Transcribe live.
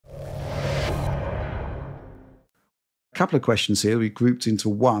couple of questions here we grouped into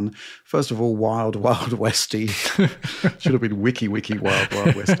one. First of all, Wild Wild Westy. Should have been Wiki Wild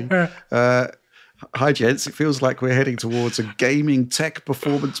Wild Westy. Hi, gents. It feels like we're heading towards a gaming tech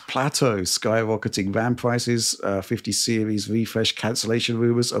performance plateau. Skyrocketing RAM prices, 50 series refresh cancellation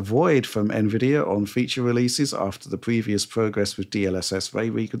rumors, a void from NVIDIA on feature releases after the previous progress with DLSS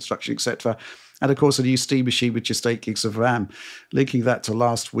ray reconstruction, etc. And, of course, a new Steam machine with just 8 gigs of RAM. Linking that to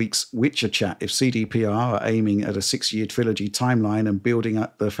last week's Witcher chat, if CDPR are aiming at a 6-year trilogy timeline and building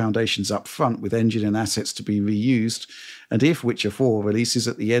up the foundations up front with engine and assets to be reused, and if Witcher 4 releases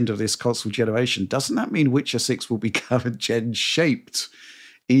at the end of this console generation, doesn't that mean Witcher 6 will be current-gen shaped?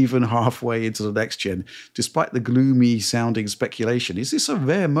 Even halfway into the next gen, despite the gloomy sounding speculation, is this a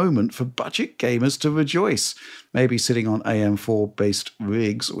rare moment for budget gamers to rejoice? Maybe sitting on AM4 based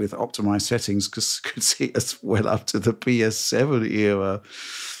rigs with optimized settings could see us well up to the PS7 era.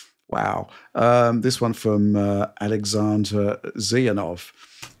 Wow. This one from Alexander Zianov.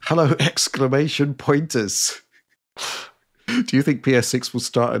 Hello, exclamation pointers. Do you think PS6 will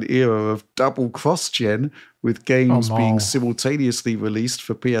start an era of double cross-gen with games being simultaneously released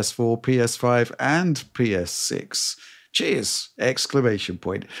for PS4, PS5, and PS6? Cheers! Exclamation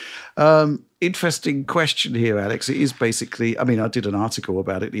point. Interesting question here, Alex. It is basically, I mean, I did an article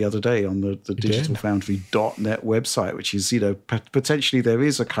about it the other day on the digitalfoundry.net website, which is, potentially there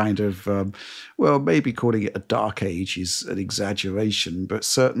is a kind of, maybe calling it a dark age is an exaggeration, but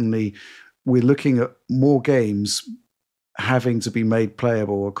certainly we're looking at more games having to be made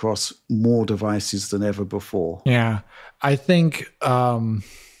playable across more devices than ever before. Yeah. I think an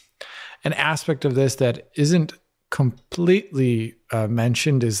aspect of this that isn't completely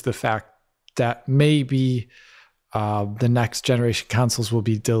mentioned is the fact that maybe the next generation consoles will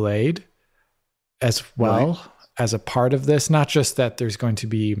be delayed as well as a part of this. Not just that there's going to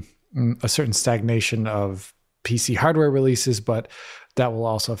be a certain stagnation of PC hardware releases, but that will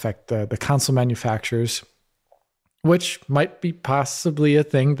also affect the console manufacturers, which might be possibly a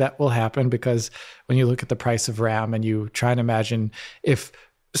thing that will happen, because when you look at the price of RAM and you try and imagine if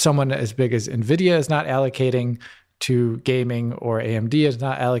someone as big as NVIDIA is not allocating to gaming or AMD is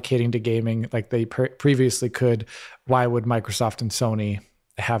not allocating to gaming like they previously could, why would Microsoft and Sony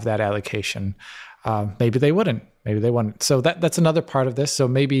have that allocation? Maybe they wouldn't. Maybe they wouldn't. So that's another part of this. So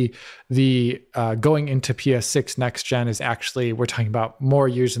maybe the going into PS6 next gen is actually, we're talking about more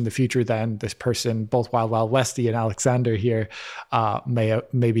years in the future than this person, both Wild Wild Westy and Alexander here,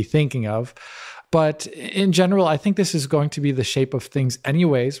 may be thinking of. But in general, I think this is going to be the shape of things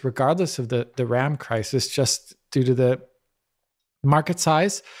anyways, regardless of the RAM crisis, just due to the market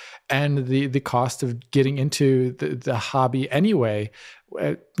size and the cost of getting into the hobby anyway.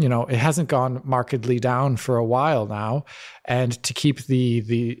 It hasn't gone markedly down for a while now, and to keep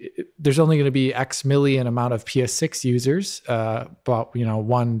there's only going to be X million amount of PS6 users, about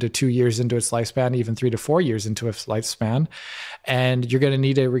 1 to 2 years into its lifespan, even 3 to 4 years into its lifespan, and you're going to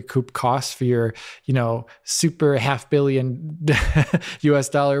need to recoup costs for your super $500 million US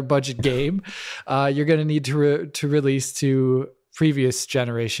dollar budget game. You're going to need to release to previous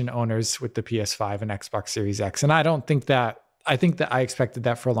generation owners with the PS5 and Xbox Series X, and I think that I expected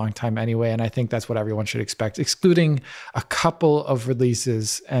that for a long time anyway, and I think that's what everyone should expect, excluding a couple of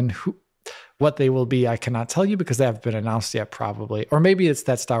releases, and what they will be, I cannot tell you because they haven't been announced yet, probably. Or maybe it's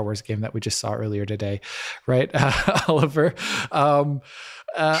that Star Wars game that we just saw earlier today, right, Oliver?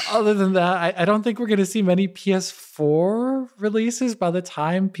 Other than that, I don't think we're going to see many PS4 releases by the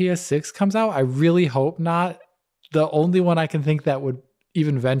time PS6 comes out. I really hope not. The only one I can think that would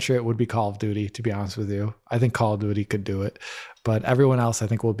even venture it would be Call of Duty, to be honest with you. I think Call of Duty could do it, but everyone else I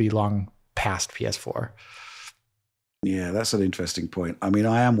think will be long past PS4. Yeah, that's an interesting point. I mean,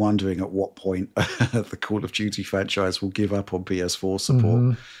 I am wondering at what point the Call of Duty franchise will give up on PS4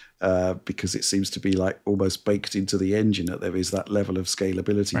 support, because it seems to be like almost baked into the engine that there is that level of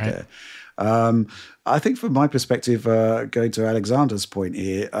scalability there. I think from my perspective, going to Alexander's point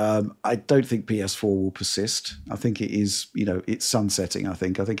here, I don't think PS4 will persist. I think it is, it's sunsetting. I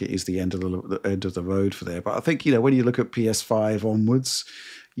think it is the end of the road for there. But I think, when you look at PS5 onwards,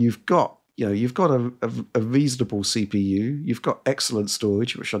 you've got a reasonable CPU. You've got excellent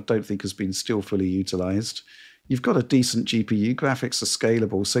storage, which I don't think has been still fully utilized. You've got a decent GPU. Graphics are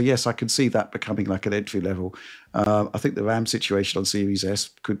scalable. So, yes, I can see that becoming like an entry level. I think the RAM situation on Series S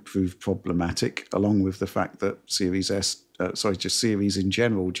could prove problematic, along with the fact that Series in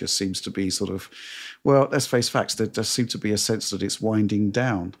general just seems to be sort of, well, let's face facts, there does seem to be a sense that it's winding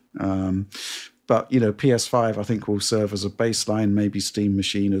down. But, PS5, I think, will serve as a baseline, maybe Steam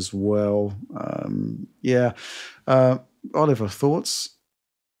Machine as well. Oliver, thoughts?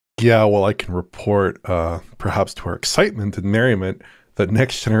 Yeah, well, I can report, perhaps to our excitement and merriment, that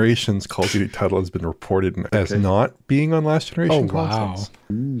next generation's Call of Duty title has been reported as not being on last generation consoles.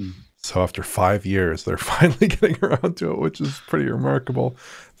 Mm. So after 5 years, they're finally getting around to it, which is pretty remarkable.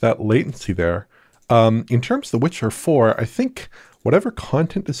 That latency there. In terms of The Witcher 4, I think whatever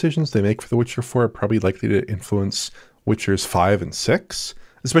content decisions they make for The Witcher 4 are probably likely to influence Witchers 5 and 6,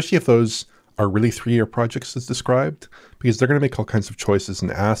 especially if those are really 3-year projects as described, because they're going to make all kinds of choices and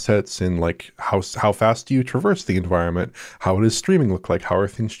assets in like how fast do you traverse the environment, how does streaming look like, how are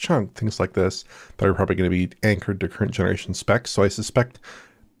things chunked, things like this that are probably going to be anchored to current generation specs. So I suspect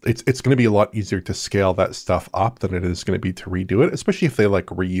it's going to be a lot easier to scale that stuff up than it is going to be to redo it, especially if they like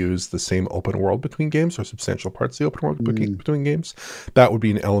reuse the same open world between games or substantial parts of the open world between games. That would be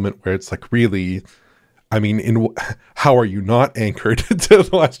an element where it's like really, I mean, how are you not anchored to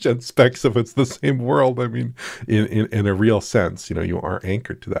the last gen specs if it's the same world? I mean, in a real sense, you know, you are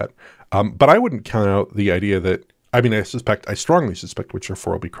anchored to that. But I wouldn't count out the idea that, I mean, I strongly suspect Witcher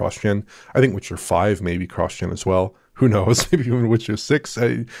 4 will be cross-gen. I think Witcher 5 may be cross-gen as well. Who knows? Maybe even Witcher 6.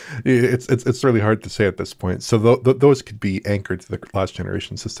 It's really hard to say at this point. So those could be anchored to the last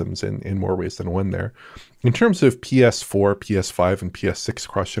generation systems in more ways than one there. In terms of PS4, PS5, and PS6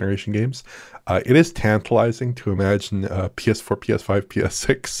 cross-generation games, it is tantalizing to imagine PS4, PS5,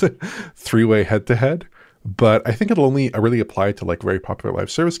 PS6 three-way head-to-head. But I think it'll only really apply to like very popular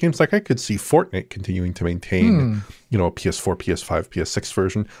live service games. Like I could see Fortnite continuing to maintain, you know, a PS4, PS5, PS6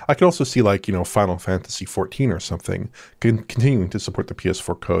 version. I could also see like, you know, Final Fantasy 14 or something continuing to support the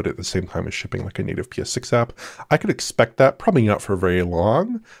PS4 code at the same time as shipping like a native PS6 app. I could expect that, probably not for very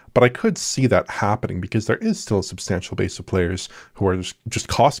long, but I could see that happening because there is still a substantial base of players who are just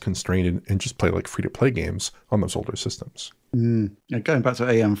cost constrained and just play like free to play games on those older systems. Yeah, going back to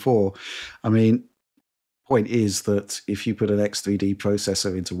AM4, I mean, point is that if you put an X3D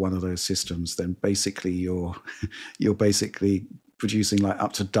processor into one of those systems, then basically you're basically producing like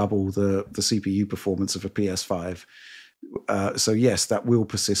up to double the CPU performance of a PS5. So yes, that will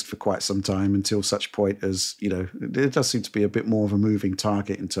persist for quite some time until such point as, you know, there does seem to be a bit more of a moving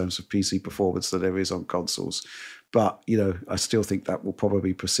target in terms of PC performance than there is on consoles. But, you know, I still think that will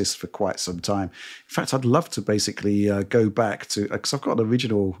probably persist for quite some time. In fact, I'd love to basically go back to, because I've got an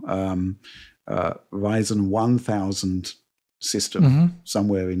original Ryzen 1000 system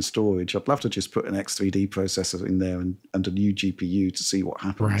somewhere in storage. I'd love to just put an X3D processor in there and a new GPU to see what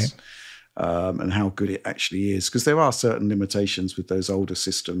happens. And how good it actually is. Because there are certain limitations with those older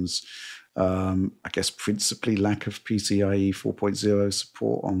systems. I guess principally lack of PCIe 4.0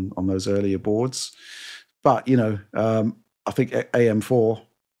 support on those earlier boards. But, you know, I think AM4,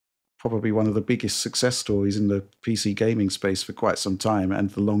 probably one of the biggest success stories in the PC gaming space for quite some time,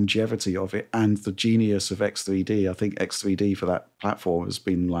 and the longevity of it and the genius of X3D. I think X3D for that platform has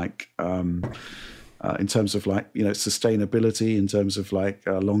been like, in terms of like, you know, sustainability, in terms of like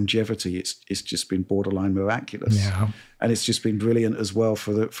longevity, it's just been borderline miraculous. Yeah. And it's just been brilliant as well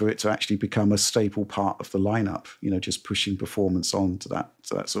for it to actually become a staple part of the lineup, you know, just pushing performance on to that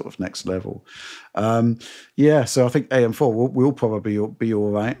sort of next level. Yeah, so I think AM4 will probably be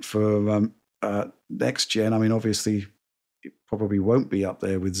all right for next gen. I mean, obviously, it probably won't be up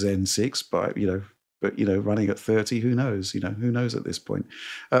there with Zen 6, but running at 30, who knows? You know, who knows at this point?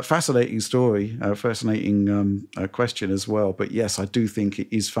 Fascinating story, fascinating question as well. But yes, I do think it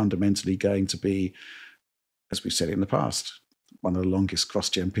is fundamentally going to be, as we've said in the past, one of the longest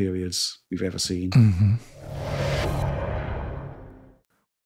cross-gen periods we've ever seen.